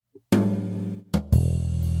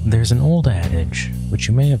There's an old adage, which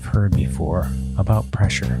you may have heard before, about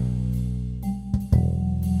pressure.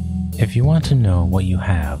 If you want to know what you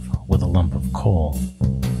have with a lump of coal,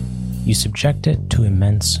 you subject it to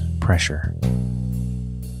immense pressure.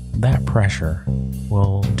 That pressure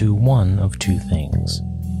will do one of two things.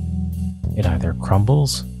 It either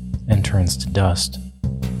crumbles and turns to dust,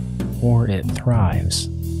 or it thrives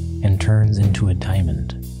and turns into a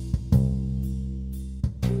diamond.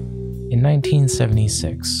 In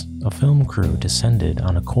 1976, a film crew descended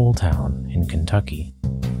on a coal town in Kentucky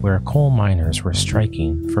where coal miners were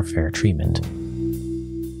striking for fair treatment.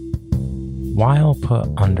 While put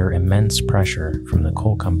under immense pressure from the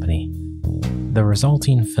coal company, the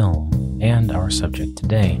resulting film, and our subject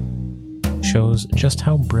today, shows just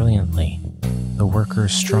how brilliantly the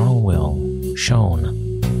workers' strong will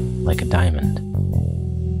shone like a diamond.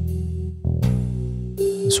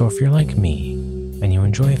 So if you're like me, and you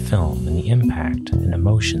enjoy film and the impact and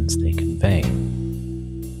emotions they convey,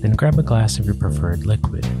 then grab a glass of your preferred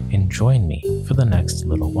liquid and join me for the next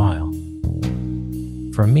little while.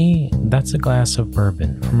 For me, that's a glass of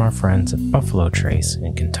bourbon from our friends at Buffalo Trace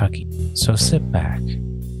in Kentucky. So sit back,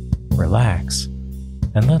 relax,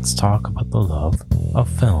 and let's talk about the love of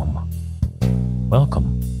film.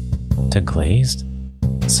 Welcome to Glazed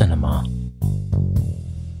Cinema.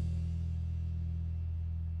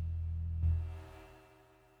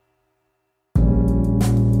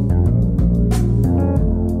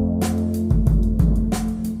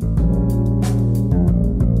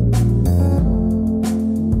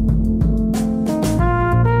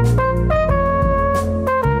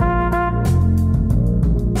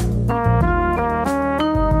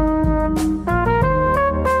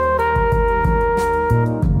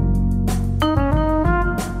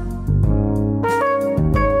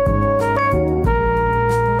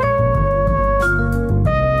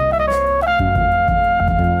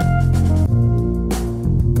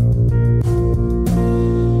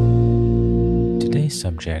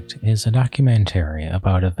 Subject is a documentary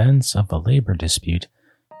about events of a labor dispute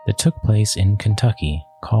that took place in Kentucky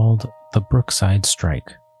called the Brookside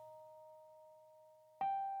Strike.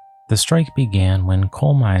 The strike began when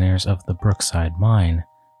coal miners of the Brookside Mine,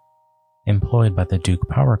 employed by the Duke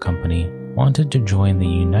Power Company, wanted to join the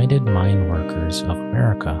United Mine Workers of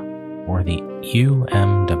America, or the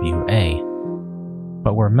UMWA,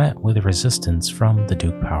 but were met with resistance from the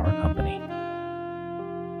Duke Power Company.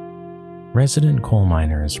 Resident coal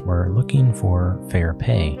miners were looking for fair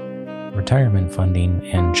pay, retirement funding,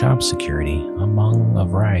 and job security, among a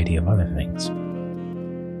variety of other things.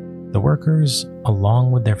 The workers,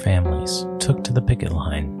 along with their families, took to the picket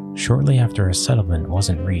line shortly after a settlement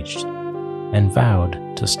wasn't reached and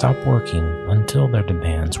vowed to stop working until their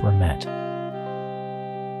demands were met.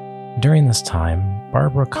 During this time,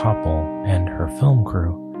 Barbara Koppel and her film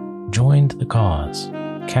crew joined the cause,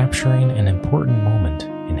 capturing an important moment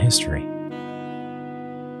in history.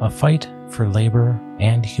 A fight for labor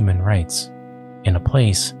and human rights in a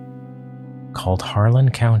place called Harlan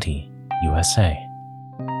County, USA.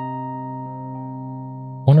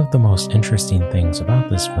 One of the most interesting things about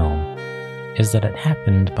this film is that it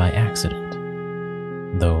happened by accident,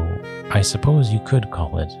 though I suppose you could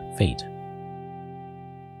call it fate.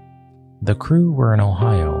 The crew were in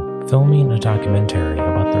Ohio filming a documentary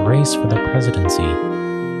about the race for the presidency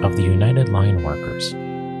of the United Mine Workers.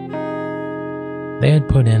 They had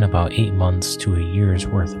put in about 8 months to a year's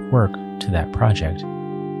worth of work to that project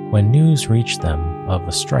when news reached them of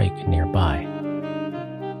a strike nearby.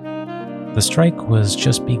 The strike was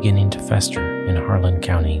just beginning to fester in Harlan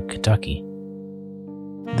County, Kentucky.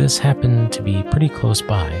 This happened to be pretty close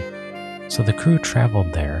by, so the crew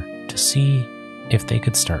traveled there to see if they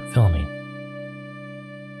could start filming.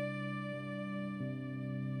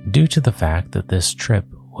 Due to the fact that this trip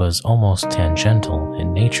was almost tangential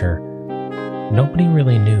in nature, nobody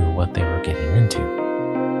really knew what they were getting into.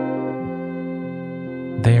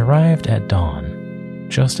 They arrived at dawn,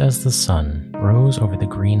 just as the sun rose over the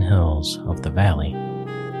green hills of the valley,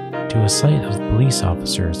 to a sight of police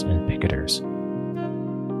officers and picketers.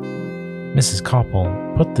 Mrs.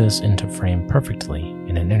 Koppel put this into frame perfectly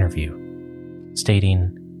in an interview,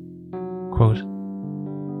 stating, quote,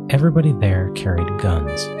 "Everybody there carried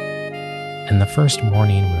guns, and the first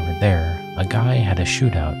morning we were there, a guy had a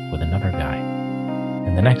shootout with another guy.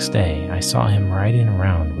 And the next day, I saw him riding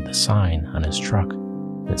around with a sign on his truck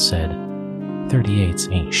that said, 38s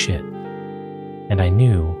ain't shit. And I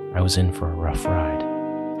knew I was in for a rough ride."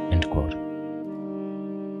 End quote.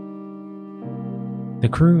 The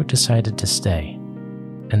crew decided to stay,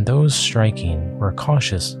 and those striking were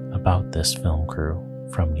cautious about this film crew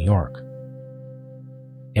from New York.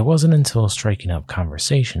 It wasn't until striking up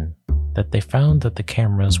conversation that they found that the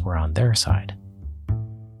cameras were on their side.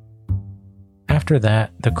 After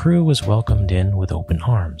that, the crew was welcomed in with open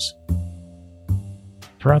arms.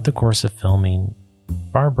 Throughout the course of filming,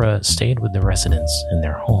 Barbara stayed with the residents in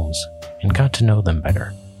their homes and got to know them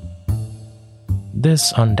better.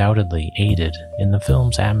 This undoubtedly aided in the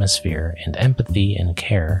film's atmosphere and empathy and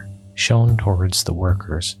care shown towards the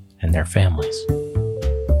workers and their families.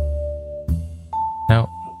 Now,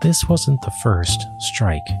 this wasn't the first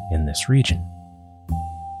strike in this region.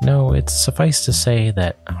 No, it's suffice to say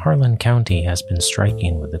that Harlan County has been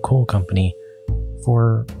striking with the coal company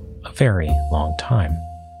for a very long time.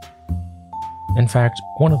 In fact,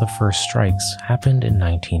 one of the first strikes happened in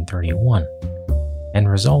 1931 and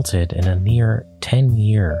resulted in a near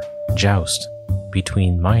 10-year joust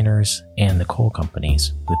between miners and the coal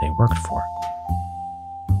companies who they worked for.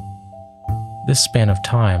 This span of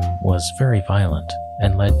time was very violent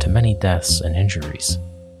and led to many deaths and injuries.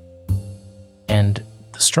 And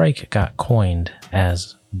the strike got coined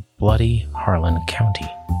as Bloody Harlan County,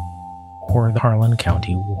 or the Harlan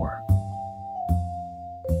County War.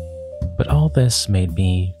 But all this made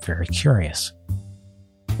me very curious.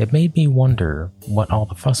 It made me wonder what all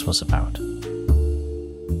the fuss was about.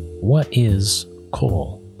 What is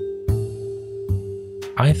coal?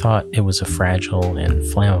 I thought it was a fragile and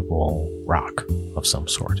flammable rock of some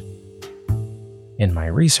sort. In my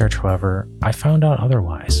research, however, I found out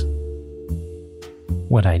otherwise.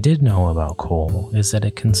 What I did know about coal is that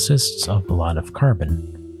it consists of a lot of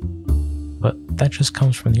carbon. But that just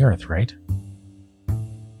comes from the earth, right?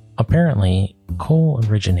 Apparently, coal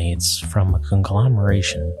originates from a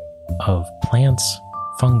conglomeration of plants,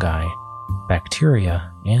 fungi,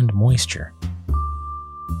 bacteria, and moisture.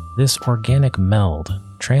 This organic meld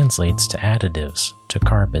translates to additives to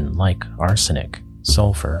carbon like arsenic,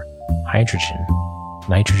 sulfur, hydrogen,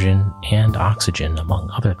 nitrogen, and oxygen,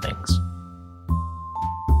 among other things.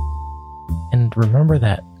 And remember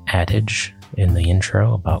that adage in the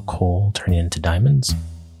intro about coal turning into diamonds?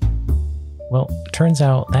 Well, turns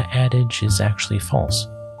out that adage is actually false.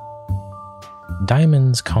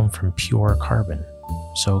 Diamonds come from pure carbon,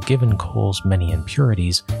 so given coal's many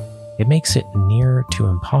impurities, it makes it near to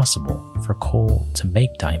impossible for coal to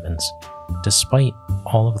make diamonds, despite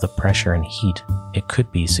all of the pressure and heat it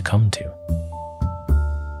could be succumbed to.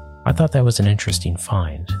 I thought that was an interesting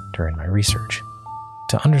find during my research,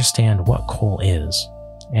 to understand what coal is,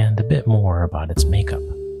 and a bit more about its makeup.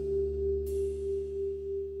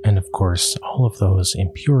 And of course, all of those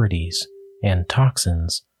impurities and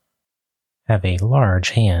toxins have a large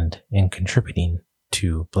hand in contributing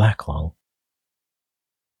to black lung.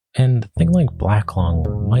 And a thing like black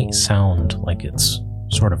lung might sound like it's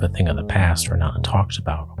sort of a thing of the past or not talked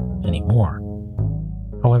about anymore.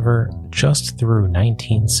 However, just through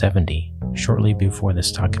 1970, shortly before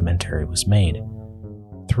this documentary was made,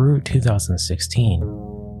 through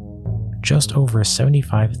 2016, just over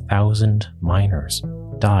 75,000 miners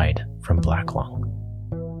died from black lung.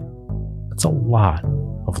 That's a lot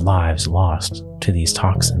of lives lost to these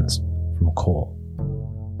toxins from coal.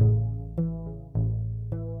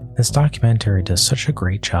 This documentary does such a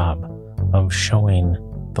great job of showing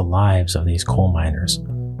the lives of these coal miners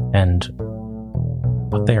and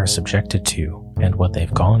what they are subjected to and what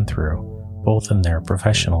they've gone through, both in their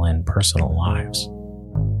professional and personal lives.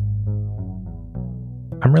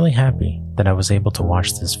 I'm really happy that I was able to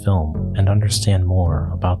watch this film and understand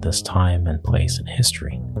more about this time and place in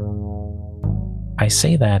history. I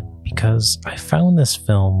say that because I found this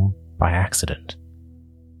film by accident.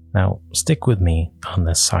 Now, stick with me on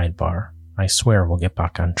this sidebar. I swear we'll get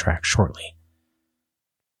back on track shortly.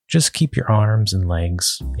 Just keep your arms and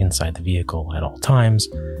legs inside the vehicle at all times,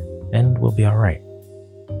 and we'll be alright.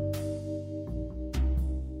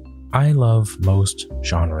 I love most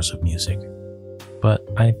genres of music, but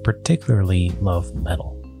I particularly love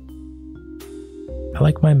metal. I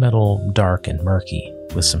like my metal dark and murky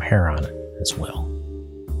with some hair on it as well.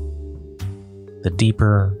 The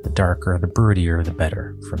deeper, the darker, the broodier, the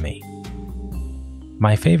better for me.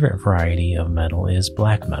 My favorite variety of metal is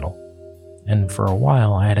black metal, and for a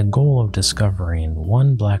while I had a goal of discovering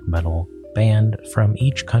one black metal band from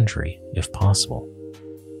each country if possible.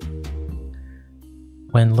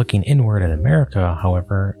 When looking inward at America,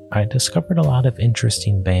 however, I discovered a lot of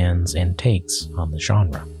interesting bands and takes on the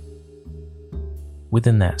genre.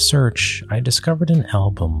 Within that search, I discovered an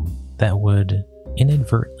album that would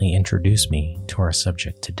inadvertently introduce me to our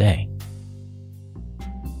subject today.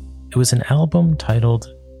 It was an album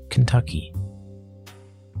titled Kentucky,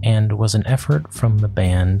 and was an effort from the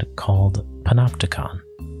band called Panopticon.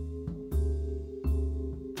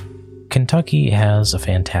 Kentucky has a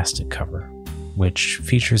fantastic cover, which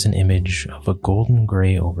features an image of a golden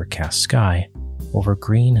gray overcast sky over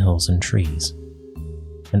green hills and trees.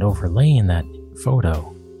 And overlaying that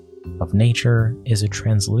photo of nature is a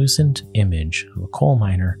translucent image of a coal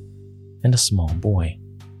miner and a small boy,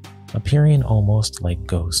 appearing almost like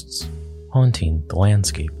ghosts, haunting the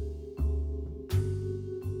landscape.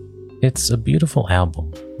 It's a beautiful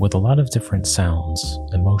album with a lot of different sounds,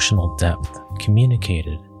 emotional depth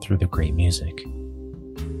communicated through the great music.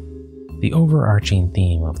 The overarching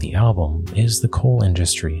theme of the album is the coal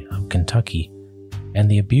industry of Kentucky and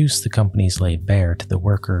the abuse the companies lay bare to the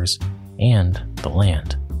workers and the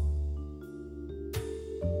land.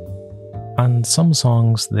 On some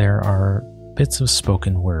songs, there are bits of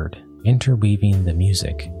spoken word interweaving the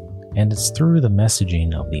music, and it's through the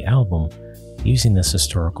messaging of the album using this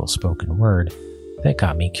historical spoken word that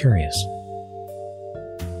got me curious.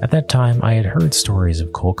 At that time, I had heard stories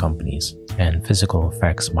of coal companies and physical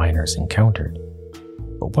effects miners encountered,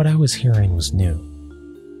 but what I was hearing was new.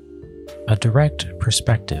 A direct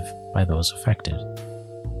perspective by those affected.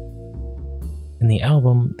 In the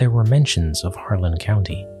album, there were mentions of Harlan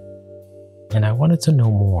County, and I wanted to know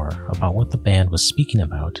more about what the band was speaking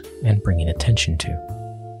about and bringing attention to.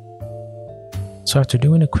 So after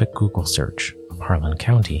doing a quick Google search of Harlan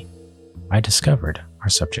County, I discovered our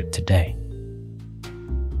subject today.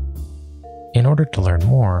 In order to learn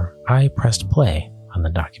more, I pressed play on the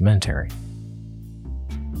documentary.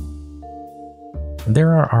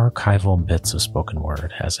 There are archival bits of spoken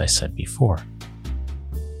word, as I said before,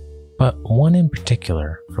 but one in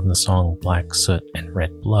particular from the song Black Soot and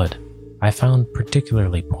Red Blood I found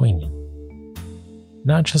particularly poignant,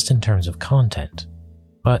 not just in terms of content,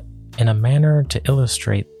 but in a manner to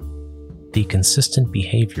illustrate the consistent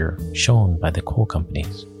behavior shown by the coal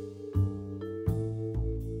companies.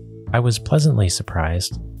 I was pleasantly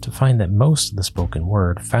surprised to find that most of the spoken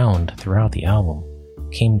word found throughout the album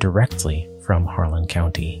came directly from Harlan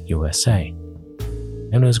County, USA,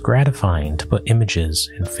 and it was gratifying to put images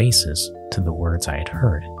and faces to the words I had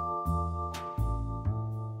heard.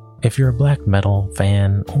 If you're a black metal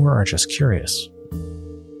fan or are just curious,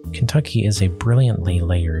 Kentucky is a brilliantly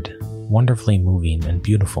layered, wonderfully moving and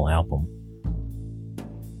beautiful album.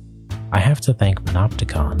 I have to thank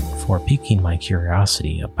Panopticon for piquing my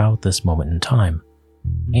curiosity about this moment in time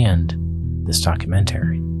and this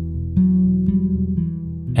documentary.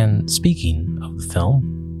 And speaking of the film,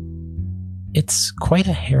 it's quite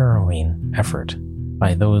a harrowing effort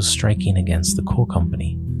by those striking against the coal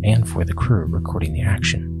company and for the crew recording the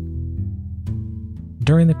action.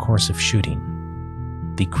 During the course of shooting,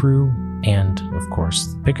 the crew and, of course,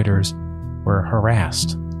 the picketers were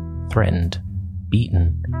harassed, threatened,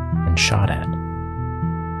 beaten, and shot at.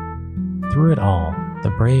 Through it all,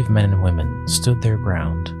 the brave men and women stood their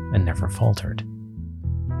ground and never faltered.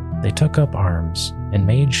 They took up arms and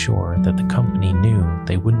made sure that the company knew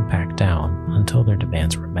they wouldn't back down until their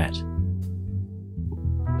demands were met.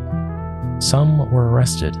 Some were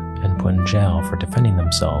arrested and put in jail for defending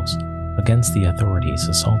themselves against the authorities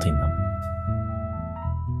assaulting them.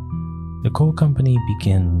 The coal company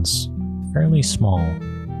begins fairly small,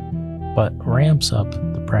 but ramps up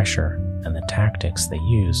the pressure and the tactics they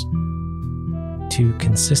use to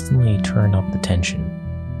consistently turn up the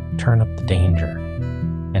tension, turn up the danger,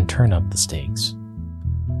 and turn up the stakes.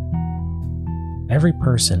 Every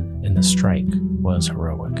person in the strike was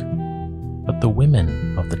heroic, but the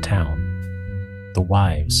women of the town, the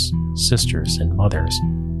wives, sisters, and mothers,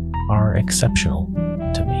 are exceptional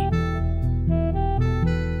to me.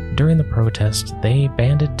 During the protest, they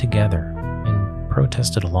banded together and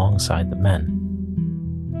protested alongside the men.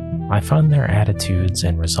 I found their attitudes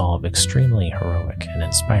and resolve extremely heroic and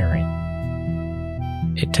inspiring.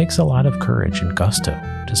 It takes a lot of courage and gusto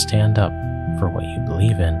to stand up for what you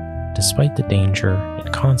believe in, despite the danger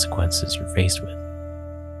and consequences you're faced with.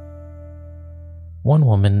 One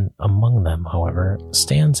woman among them, however,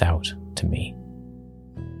 stands out to me.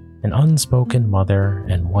 An unspoken mother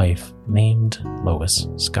and wife named Lois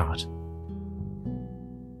Scott.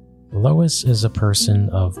 Lois is a person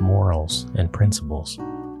of morals and principles,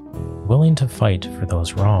 willing to fight for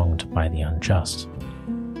those wronged by the unjust.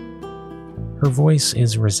 Her voice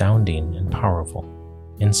is resounding and powerful,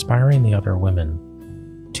 inspiring the other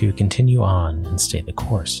women to continue on and stay the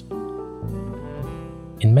course.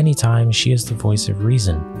 In many times, she is the voice of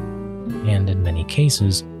reason, and in many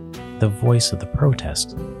cases, the voice of the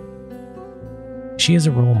protest. She is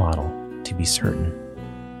a role model, to be certain.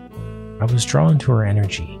 I was drawn to her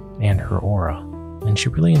energy and her aura, and she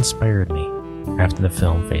really inspired me after the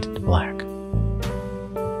film faded to black.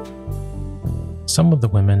 Some of the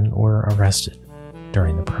women were arrested,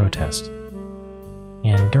 during the protest,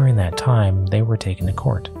 and during that time they were taken to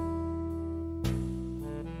court.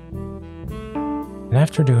 And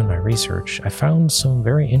after doing my research, I found some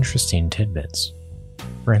very interesting tidbits.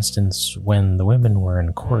 For instance, when the women were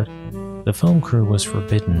in court, the film crew was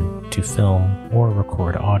forbidden to film or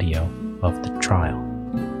record audio of the trial.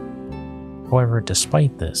 However,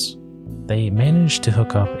 despite this, they managed to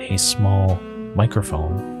hook up a small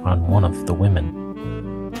microphone on one of the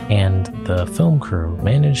women, and the film crew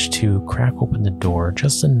managed to crack open the door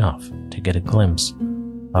just enough to get a glimpse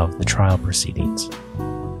of the trial proceedings.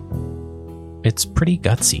 It's pretty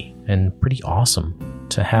gutsy and pretty awesome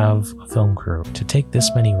to have a film crew to take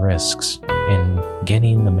this many risks in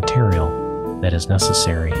getting the material that is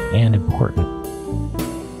necessary and important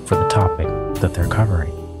for the topic that they're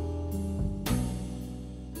covering.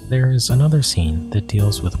 There is another scene that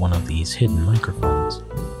deals with one of these hidden microphones,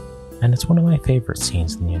 and it's one of my favorite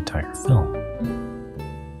scenes in the entire film.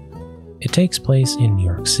 It takes place in New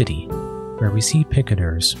York City, where we see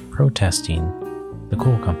picketers protesting the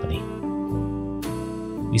coal company.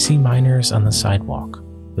 We see miners on the sidewalk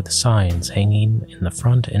with signs hanging in the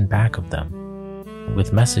front and back of them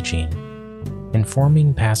with messaging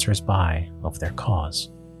informing passers-by of their cause.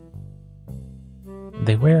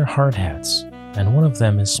 They wear hard hats, and one of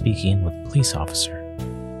them is speaking with a police officer.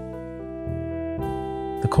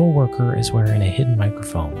 The coal worker is wearing a hidden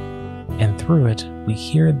microphone, and through it we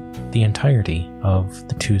hear the entirety of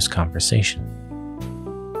the two's conversation.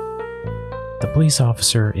 The police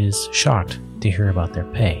officer is shocked to hear about their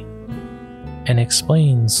pay, and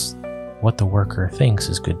explains what the worker thinks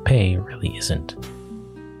is good pay really isn't.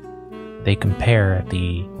 They compare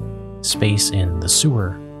the space in the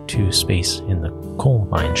sewer to space in the coal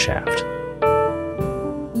mine shaft.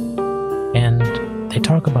 And they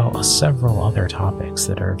talk about several other topics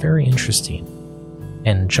that are very interesting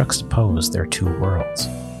and juxtapose their two worlds.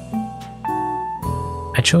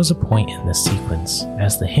 I chose a point in this sequence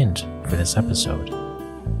as the hint for this episode.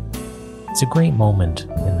 It's a great moment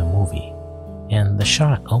in the movie, and the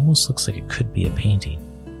shot almost looks like it could be a painting.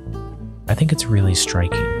 I think it's really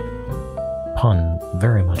striking. Pun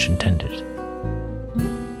very much intended.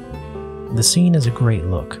 The scene is a great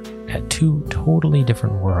look at two totally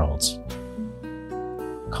different worlds,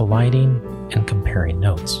 colliding and comparing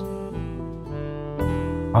notes.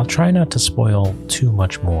 I'll try not to spoil too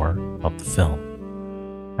much more of the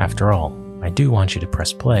film. After all, I do want you to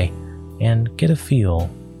press play and get a feel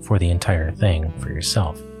for the entire thing for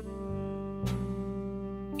yourself.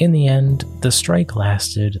 In the end, the strike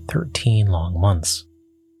lasted 13 long months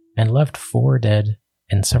and left 4 dead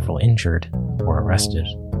and several injured or arrested.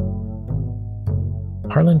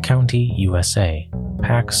 Harlan County, USA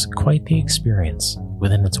packs quite the experience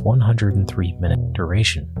within its 103-minute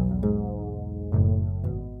duration.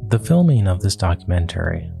 The filming of this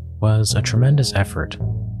documentary was a tremendous effort,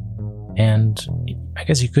 and I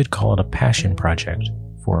guess you could call it a passion project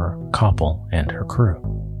for Koppel and her crew.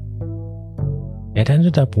 It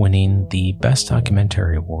ended up winning the Best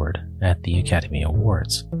Documentary Award at the Academy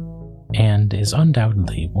Awards, and is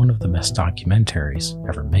undoubtedly one of the best documentaries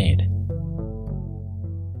ever made.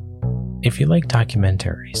 If you like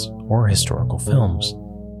documentaries or historical films,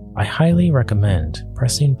 I highly recommend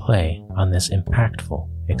pressing play on this impactful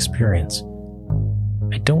experience.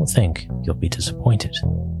 I don't think you'll be disappointed.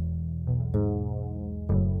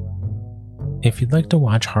 If you'd like to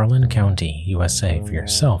watch Harlan County, USA for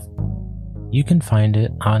yourself, you can find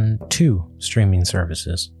it on 2 streaming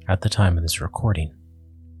services at the time of this recording.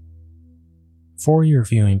 For your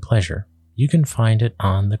viewing pleasure, you can find it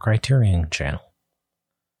on the Criterion Channel.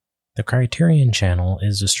 The Criterion Channel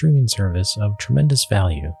is a streaming service of tremendous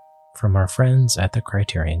value from our friends at the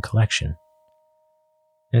Criterion Collection.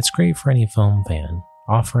 And it's great for any film fan,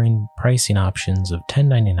 offering pricing options of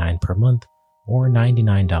 $10.99 per month or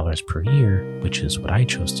 $99 per year, which is what I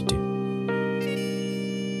chose to do.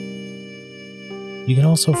 You can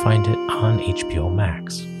also find it on HBO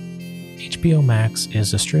Max. HBO Max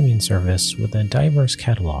is a streaming service with a diverse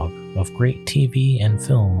catalog of great TV and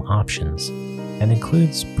film options and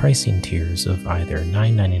includes pricing tiers of either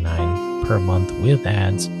 $9.99 per month with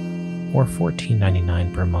ads or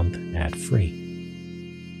 $14.99 per month ad-free.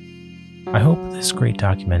 I hope this great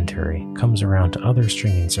documentary comes around to other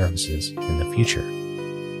streaming services in the future.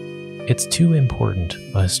 It's too important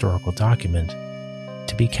a historical document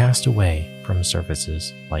to be cast away from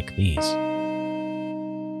services like these.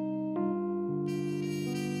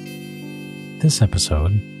 This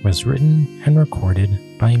episode was written and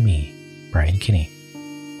recorded by me, Brian Kinney,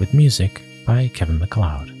 with music by Kevin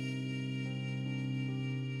MacLeod.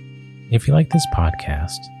 If you like this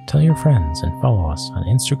podcast, tell your friends and follow us on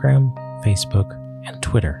Instagram, Facebook, and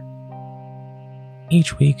Twitter.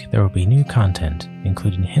 Each week there will be new content,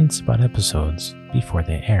 including hints about episodes before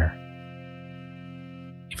they air.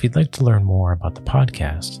 If you'd like to learn more about the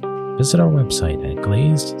podcast, visit our website at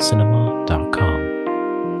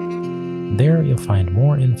glazedcinema.com. There you'll find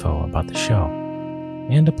more info about the show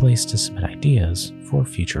and a place to submit ideas for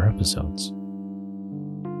future episodes.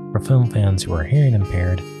 For film fans who are hearing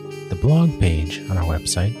impaired, the blog page on our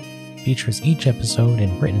website features each episode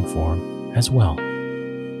in written form as well.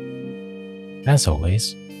 As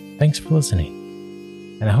always, thanks for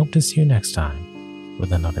listening, and I hope to see you next time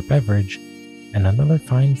with another beverage and another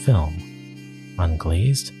fine film on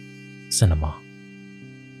Glazed Cinema.